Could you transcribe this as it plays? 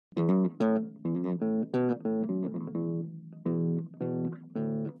Hello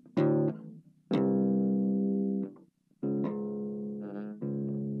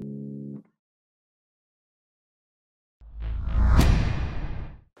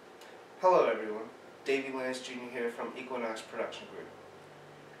everyone, Davey Lance Jr. here from Equinox Production Group.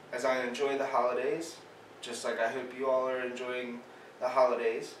 As I enjoy the holidays, just like I hope you all are enjoying the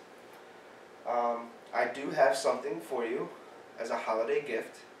holidays, I do have something for you as a holiday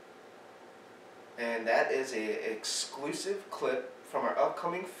gift, and that is an exclusive clip from our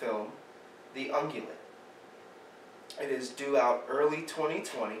upcoming film, The Ungulate. It is due out early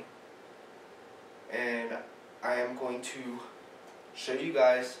 2020, and I am going to show you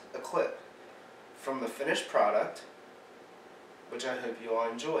guys a clip from the finished product, which I hope you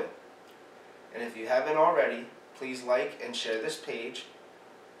all enjoy. And if you haven't already, please like and share this page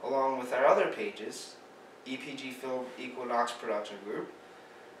along with our other pages, EPG Film Equinox Production Group,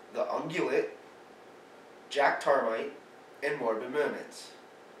 The Ungulate, Jack Termite, and Morbid Moments.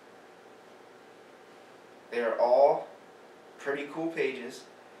 They are all pretty cool pages,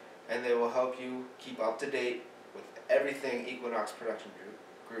 and they will help you keep up to date with everything Equinox Production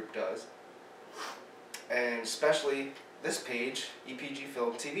Group does, and especially this page, EPG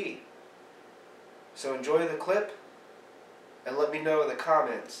Film TV. So enjoy the clip and let me know in the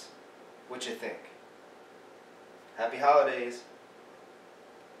comments what you think. Happy holidays!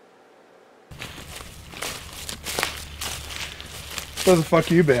 Where the fuck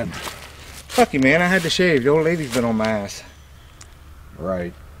you been? Fuck you, man. I had to shave. The old lady's been on my ass.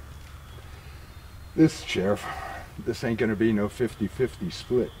 Right. This, Sheriff, this ain't gonna be no 50-50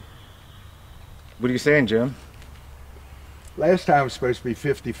 split. What are you saying, Jim? Last time was supposed to be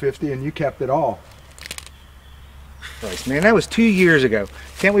 50-50 and you kept it all. Christ, man, that was 2 years ago.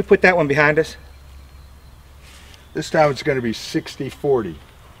 Can't we put that one behind us? This time it's gonna be 60-40.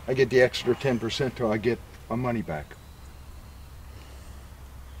 I get the extra 10% till I get my money back.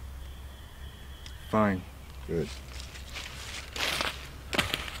 Fine. Good.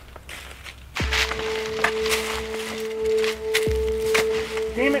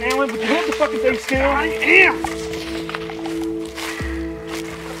 Damn it, Alan, would you hold the fucking thing still? I am!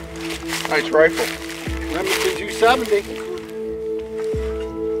 Nice rifle. Remington 270.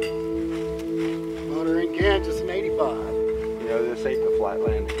 Bought her in Kansas in 85. You know, this ain't the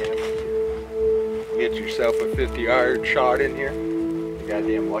flatland again. Get yourself a 50-yard shot in here. You're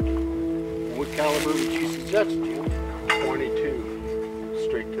goddamn lucky. What caliber would you suggest, Jim? 22.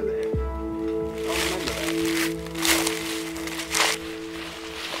 Straight to the head. I remember that.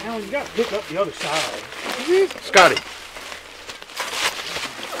 Alan, you got to pick up the other side. Scotty.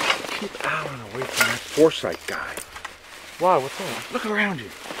 Keep Alan away from that Forsyth guy. Why? What's wrong? Look around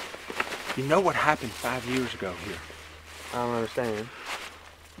you. You know what happened 5 years ago here? I don't understand.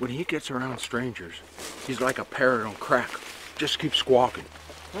 When he gets around strangers, he's like a parrot on crack. Just keeps squawking.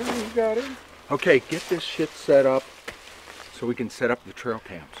 You got it. Okay, get this shit set up so we can set up the trail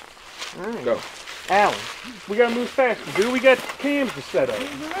cams. All right. Go. Alan, we got to move faster, dude. We got cams to set up.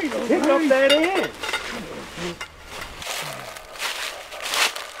 Pick up that end.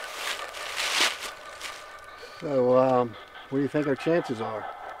 So, what do you think our chances are?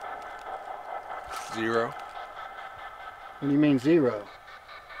 0. What do you mean 0?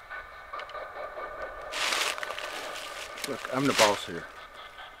 Look, I'm the boss here.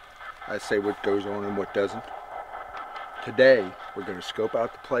 I say what goes on and what doesn't. Today, we're going to scope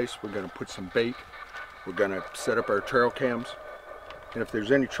out the place. We're going to put some bait. We're going to set up our trail cams. And if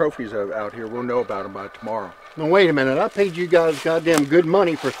there's any trophies out here, we'll know about them by tomorrow. Now, wait a minute. I paid you guys goddamn good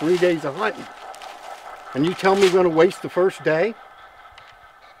money for 3 days of hunting. And you tell me we're going to waste the first day?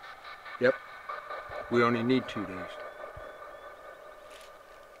 Yep. We only need 2 days.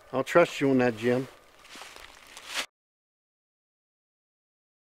 I'll trust you on that, Jim.